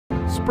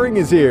Spring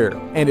is here,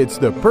 and it's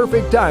the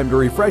perfect time to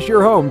refresh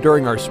your home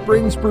during our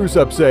Spring Spruce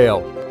Up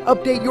sale.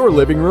 Update your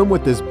living room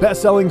with this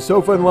best-selling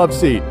sofa and love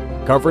seat.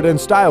 Comfort and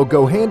style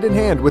go hand in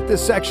hand with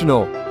this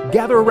sectional.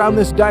 Gather around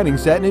this dining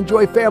set and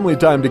enjoy family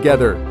time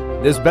together.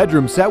 This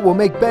bedroom set will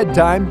make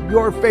bedtime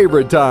your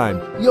favorite time.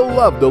 You'll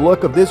love the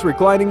look of this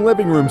reclining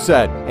living room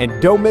set,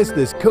 and don't miss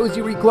this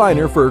cozy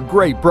recliner for a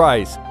great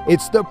price.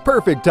 It's the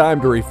perfect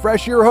time to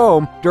refresh your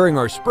home during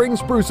our Spring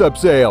Spruce Up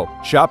sale.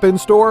 Shop in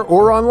store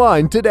or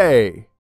online today.